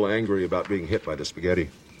think he's still angry about being hit by the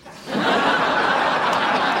spaghetti.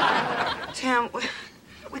 Tim,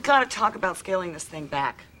 we gotta talk about scaling this thing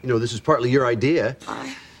back. You know, this is partly your idea.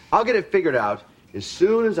 I'll get it figured out as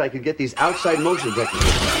soon as I can get these outside motion detectors.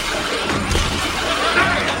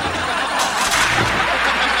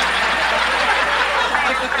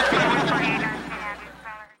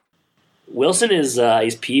 Wilson is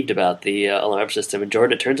he's peeved about the alarm system, and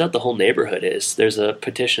Jordan, it turns out the whole neighborhood is. There's a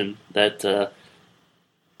petition that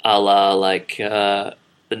a la like the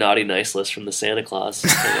naughty nice list from the Santa Claus.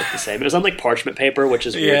 Look the same. It was on like parchment paper, which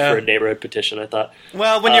is weird for a neighborhood petition, I thought.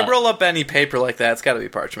 Well, when you roll up any paper like that, it's got to be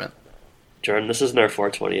parchment. Jordan, this isn't our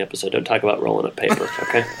 420 episode. Don't talk about rolling up paper,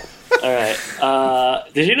 okay? All right.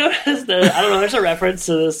 Did you notice that? I don't know. There's a reference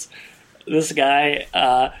to this guy.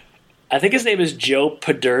 I think his name is Joe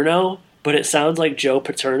Paterno, but it sounds like Joe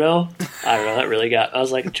Paterno. I don't know. That really got. I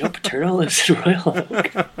was like, Joe Paterno lives in Royal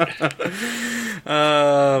Oak.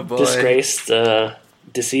 Oh boy. Disgraced,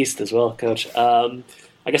 deceased as well, Coach. I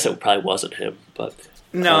guess it probably wasn't him, but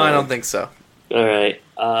no, I don't think so. All right.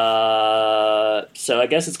 So I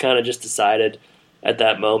guess it's kind of just decided at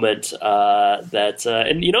that moment that,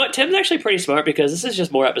 and you know what, Tim's actually pretty smart because this is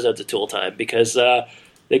just more episodes of Tool Time because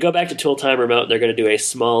they go back to Tool Time Remote and they're going to do a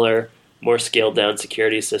smaller, more scaled down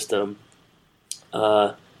security system.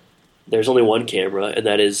 There's only one camera, and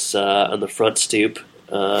that is on the front stoop.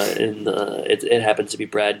 And it happens to be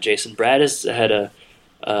Brad and Jason. Brad has had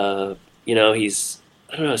he's.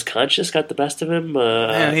 I don't know, his conscience got the best of him.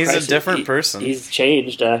 Man, he's a different person. He's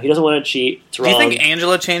changed. He doesn't want to cheat. It's wrong. Do you think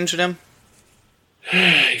Angela changed him?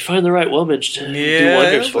 You find the right woman to do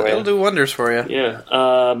wonders for you. It'll do wonders for you.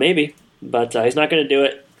 Yeah, maybe. But he's not going to do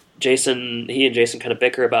it. He and Jason kind of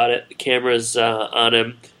bicker about it. The camera's on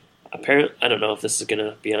him. Apparently, I don't know if this is going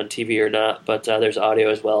to be on TV or not, but there's audio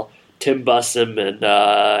as well. Tim busts him, and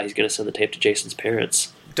he's going to send the tape to Jason's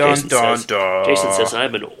parents. Jason says,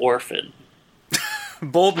 I'm an orphan.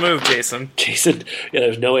 Bold move, Jason. Jason,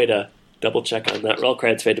 there's no way to double check on that. Roll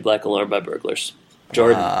credits, fade to black, alarmed by burglars.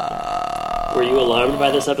 Jordan, were you alarmed by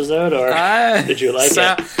this episode, or did you like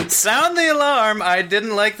it? Sound the alarm. I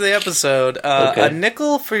didn't like the episode. Okay. A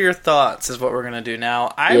nickel for your thoughts is what we're going to do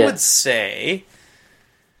now. I would say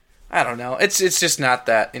I don't know. It's just not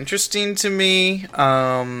that interesting to me.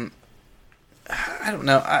 I don't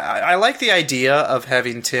know. I like the idea of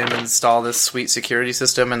having Tim install this sweet security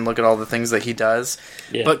system and look at all the things that he does.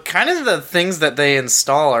 Yeah. But kind of the things that they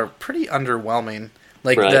install are pretty underwhelming.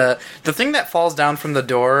 Like the thing that falls down from the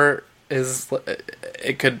door is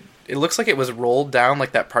it looks like it was rolled down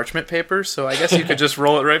like that parchment paper, so I guess you could just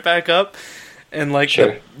roll it right back up. And like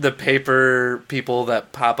the paper people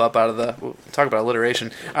that pop up out of talk about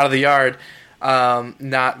alliteration, out of the yard,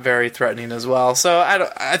 not very threatening as well. So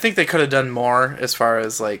I think they could have done more as far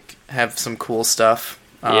as like have some cool stuff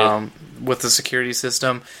with the security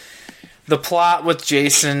system. The plot with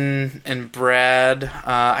Jason and Brad,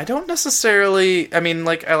 I don't necessarily. I mean,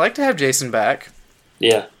 like I like to have Jason back.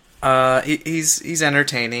 Yeah. He's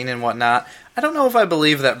entertaining and whatnot. I don't know if I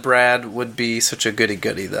believe that Brad would be such a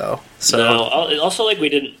goody-goody, though. So, no, also, like, we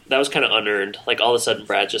didn't... That was kind of unearned. Like, all of a sudden,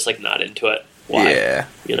 Brad's just, like, not into it. Why? Yeah.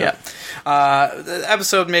 You know? Yeah. The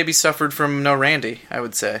episode maybe suffered from no Randy, I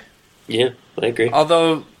would say. Yeah, I agree.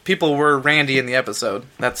 Although, people were Randy in the episode.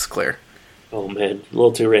 That's clear. Oh, man. A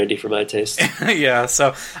little too Randy for my taste. Yeah,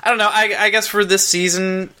 so, I don't know. I guess for this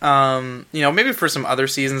season, maybe for some other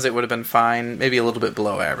seasons it would have been fine. Maybe a little bit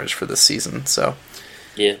below average for this season, so...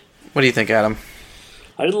 Yeah. What do you think, Adam?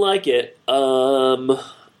 I didn't like it. Yeah,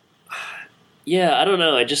 I don't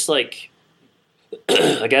know. I just, like...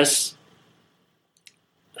 I guess...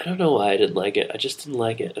 I don't know why I didn't like it. I just didn't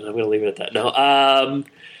like it, and I'm going to leave it at that. No,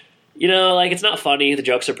 it's not funny. The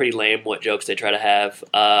jokes are pretty lame, what jokes they try to have.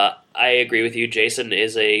 I agree with you. Jason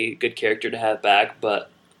is a good character to have back, but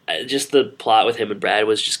just the plot with him and Brad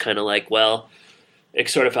was just kind of like, well... It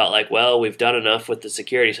sort of felt like, well, we've done enough with the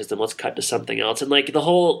security system. Let's cut to something else. And like the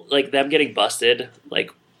whole, like them getting busted,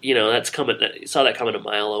 like that's coming. You saw that coming a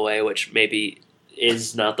mile away, which maybe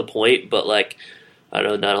is not the point, but like I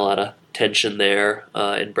don't know, not a lot of tension there.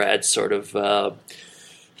 And Brad's sort of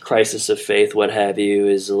crisis of faith, what have you,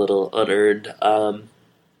 is a little unearned.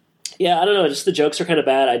 Yeah, I don't know. Just the jokes are kind of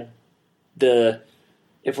bad.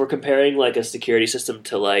 If we're comparing like a security system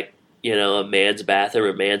to like a man's bathroom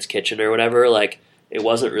or man's kitchen or whatever, like. It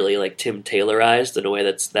wasn't really like Tim Taylorized in a way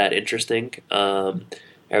that's that interesting.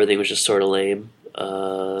 Everything was just sort of lame.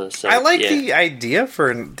 So I like the idea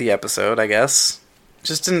for the episode, I guess.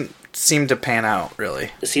 Just didn't seem to pan out, really.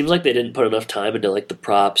 It seems like they didn't put enough time into like the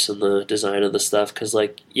props and the design of the stuff. Because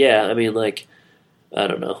like, yeah, I mean, like, I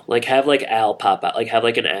don't know, like have like Al pop out, like have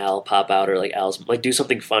like an Al pop out, or like Al's like do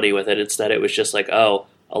something funny with it. Instead, it was just like, oh,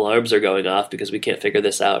 alarms are going off because we can't figure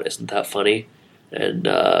this out. Isn't that funny? And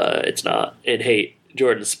it's not. And hey.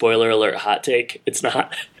 Jordan, spoiler alert, hot take. It's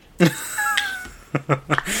not.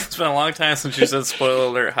 It's been a long time since you said spoiler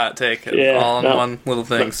alert, hot take. All in one little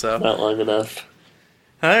thing, so. Not long enough.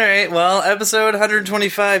 All right, well, episode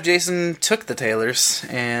 125, Jason took the Taylors,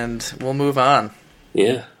 and we'll move on.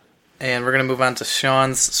 Yeah. And we're going to move on to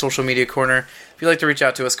Sean's social media corner. If you'd like to reach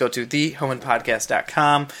out to us, go to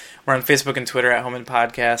thehomeandpodcast.com. We're on Facebook and Twitter at Home and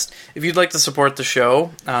Podcast. If you'd like to support the show,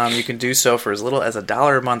 you can do so for as little as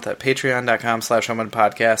 $1 a month at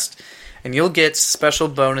patreon.com/homeandpodcast. And you'll get special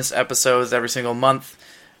bonus episodes every single month,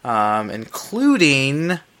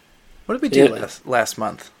 including... What did we do last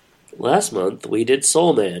month? Last month, we did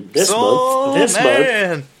Soul Man. This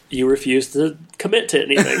month, you refused to commit to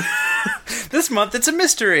anything. This month, it's a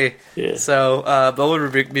mystery. Yeah. So, but we'll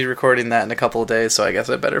be recording that in a couple of days, so I guess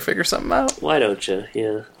I better figure something out. Why don't you?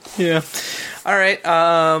 Yeah. Yeah. All right.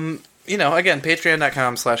 Again,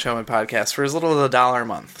 patreon.com/homeandpodcast for as little as $1 a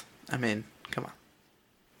month. I mean, come on.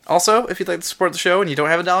 Also, if you'd like to support the show and you don't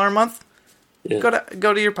have $1 a month,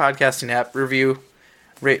 go to your podcasting app,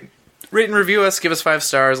 rate and review us, give us 5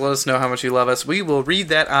 stars, let us know how much you love us. We will read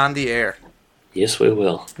that on the air. Yes, we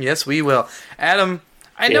will. Yes, we will. Adam,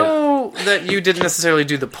 I know that you didn't necessarily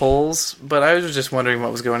do the polls, but I was just wondering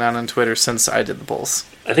what was going on Twitter since I did the polls.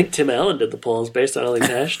 I think Tim Allen did the polls based on all these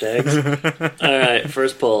hashtags. All right,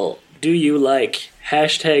 first poll. Do you like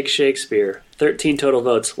 #Shakespeare? 13 total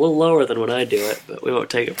votes. A little lower than when I do it, but we won't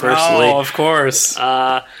take it personally. Oh, of course.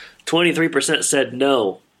 23% said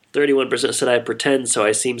no. 31% said I pretend so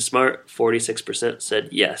I seem smart. 46% said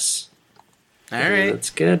yes. All right. That's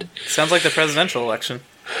good. Sounds like the presidential election.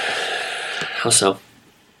 How so?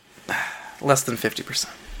 Less than 50%.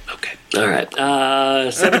 Okay. All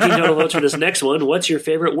right. 17 total votes for this next one. What's your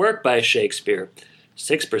favorite work by Shakespeare?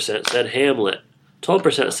 6% said Hamlet.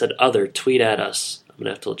 12% said other. Tweet at us. I'm going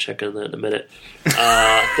to have to check on that in a minute.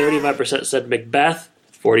 35% said Macbeth.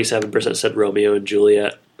 47% said Romeo and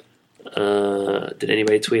Juliet. Did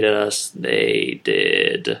anybody tweet at us? They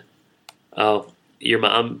did. Oh, your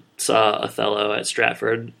mom saw Othello at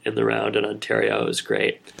Stratford in the round in Ontario. It was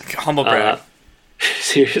great. Humble brag.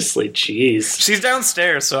 Seriously, jeez. She's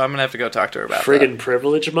downstairs, so I'm going to have to go talk to her about Friggin'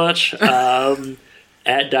 privilege much?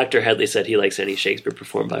 At Dr. Headley said he likes any Shakespeare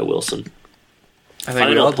performed by Wilson. I think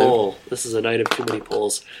we all Final poll. This is a night of too many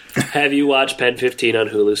polls. Have you watched Pen 15 on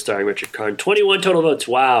Hulu starring Richard Karn? 21 total votes.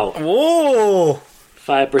 Wow. Whoa!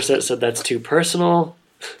 5% said that's too personal.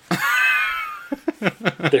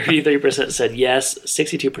 33% said yes.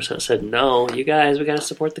 62% said no. You guys, we gotta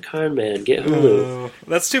support the Karn man. Get Hulu.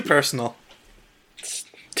 That's too personal. It's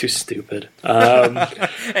too stupid.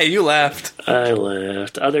 Hey, you laughed. I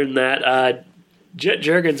laughed. Other than that, Jet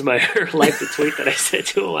Jurgensmeyer liked the tweet that I sent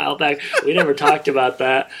to him a while back. We never talked about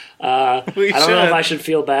that. I don't know if I should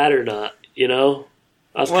feel bad or not. You know,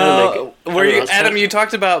 I was Adam? You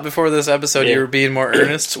talked about before this episode. You were being more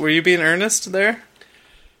earnest. Were you being earnest there?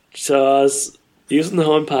 So I was using the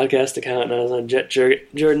Home Podcast account, and I was on Jet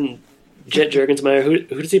Jurgensmeyer.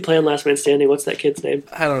 Who does he play on Last Man Standing? What's that kid's name?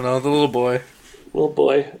 I don't know. The little boy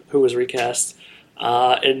Who was recast.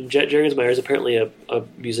 And Jet Jurgensmeyer is apparently a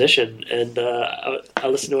musician, and I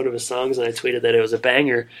listened to one of his songs, and I tweeted that it was a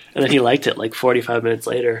banger, and then he liked it like 45 minutes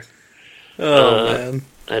later. Oh, man.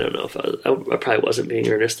 I don't know if I probably wasn't being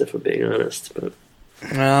earnest, if I'm being honest, but...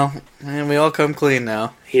 Well, man, we all come clean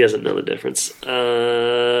now. He doesn't know the difference.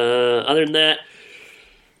 Other than that,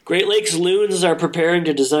 Great Lakes Loons are preparing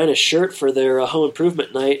to design a shirt for their home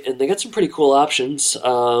improvement night, and they got some pretty cool options.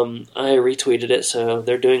 I retweeted it, so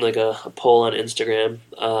they're doing like a poll on Instagram.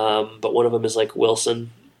 But one of them is like Wilson,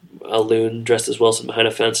 a loon dressed as Wilson behind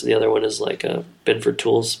a fence, and the other one is like a Binford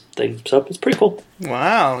Tools thing. So it's pretty cool.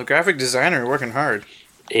 Wow, the graphic designer working hard.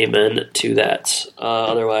 Amen to that.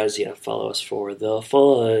 Otherwise, yeah, follow us for the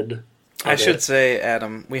fun. I should say,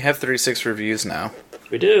 Adam, we have 36 reviews now.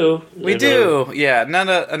 We do. Yeah,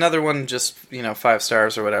 not another one just, 5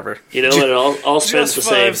 stars or whatever. You know what? It all spends the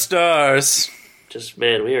same. 5 stars. Just,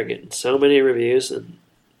 man, we are getting so many reviews, and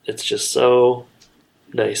it's just so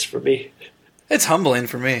nice for me. It's humbling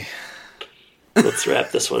for me. Let's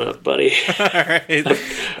wrap this one up, buddy. All right.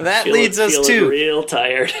 That leads us to... real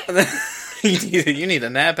tired. You need a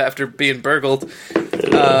nap after being burgled.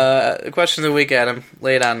 Question of the week, Adam.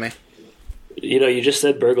 Lay it on me. You just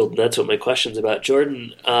said burgled, and that's what my question's about.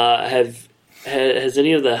 Jordan, has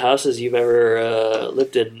any of the houses you've ever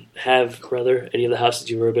lived in any of the houses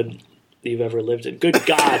you've ever lived in? Good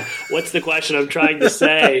God, what's the question I'm trying to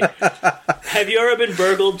say? Have you ever been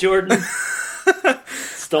burgled, Jordan?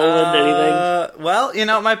 Stolen anything?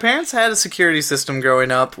 Well, my parents had a security system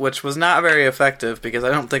growing up, which was not very effective because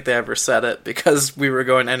I don't think they ever set it because we were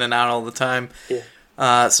going in and out all the time. Yeah.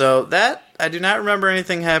 So that, I do not remember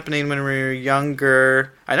anything happening when we were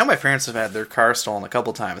younger. I know my parents have had their car stolen a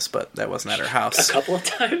couple times, but that wasn't at our house. A couple of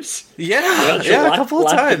times? Yeah, a couple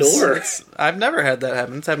of times. I've never had that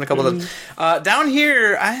happen. It's happened a couple of times. Down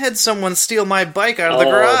here, I had someone steal my bike out of the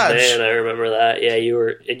garage. Oh, man, I remember that. Yeah,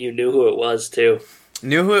 you knew who it was, too.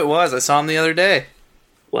 Knew who it was. I saw him the other day.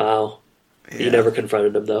 Wow. Yeah. You never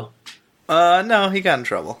confronted him, though? No, he got in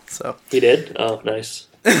trouble. So he did? Oh, nice.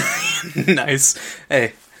 Nice.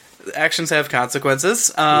 Hey, actions have consequences.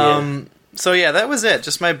 So yeah, that was it.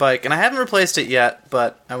 Just my bike, and I haven't replaced it yet,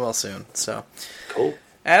 but I will soon. So cool.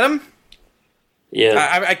 Adam?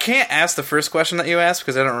 Yeah. I can't ask the first question that you asked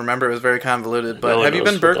because I don't remember. It was very convoluted. But have you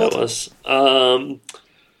been burgled? That was.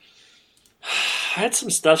 I had some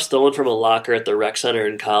stuff stolen from a locker at the rec center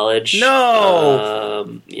in college.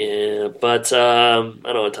 No! Yeah, but I don't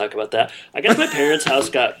want to talk about that. I guess my parents' house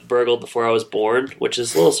got burgled before I was born, which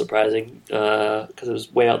is a little surprising because it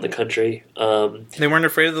was way out in the country. They weren't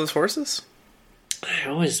afraid of those horses?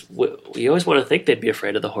 You always want to think they'd be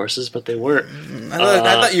afraid of the horses, but they weren't. I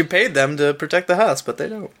thought you paid them to protect the house, but they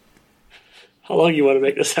don't. How long you want to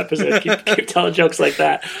make this episode? Keep telling jokes like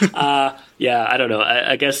that. Yeah, I don't know.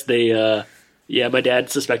 I guess they... Yeah, my dad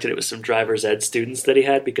suspected it was some driver's ed students that he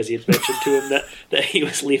had because he had mentioned to him that he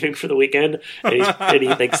was leaving for the weekend, and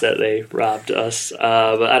he thinks that they robbed us.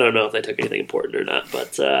 But I don't know if they took anything important or not.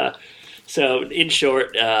 But so, in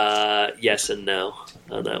short, yes and no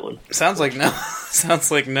on that one. Sounds like no.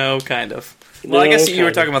 Sounds like no, kind of. Well, I guess you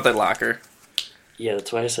were talking about that locker. Yeah,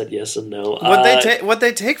 that's why I said yes and no. What'd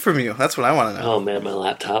they take from you? That's what I want to know. Oh, man, my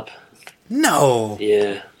laptop. No.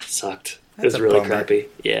 Yeah, it sucked. It was really crappy.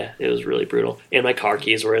 Yeah, it was really brutal. And my car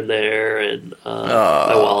keys were in there, and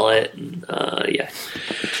my wallet, and yeah,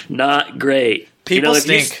 not great. People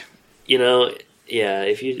stink. If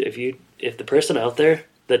the person out there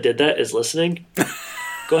that did that is listening,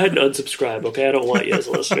 go ahead and unsubscribe. Okay, I don't want you as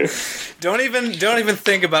a listener. Don't even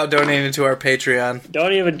think about donating to our Patreon.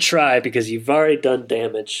 Don't even try because you've already done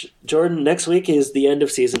damage. Jordan, next week is the end of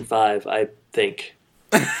season 5, I think.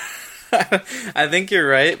 I think you're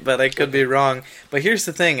right, but I could be wrong. But here's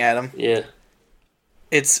the thing, Adam. Yeah.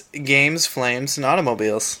 It's games, flames, and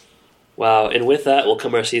automobiles. Wow, and with that will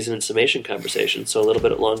come our season and summation conversation, so a little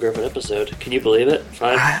bit longer of an episode. Can you believe it?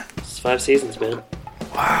 It's 5 seasons, man.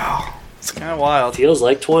 Wow. It's kind of wild. Feels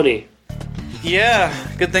like 20. Yeah,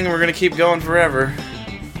 good thing we're going to keep going forever.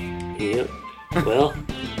 Yep. Well,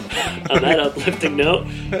 on that uplifting note,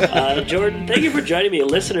 Jordan, thank you for joining me.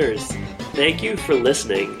 Listeners, thank you for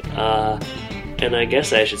listening. And I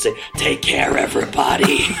guess I should say, take care,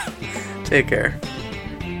 everybody. Take care.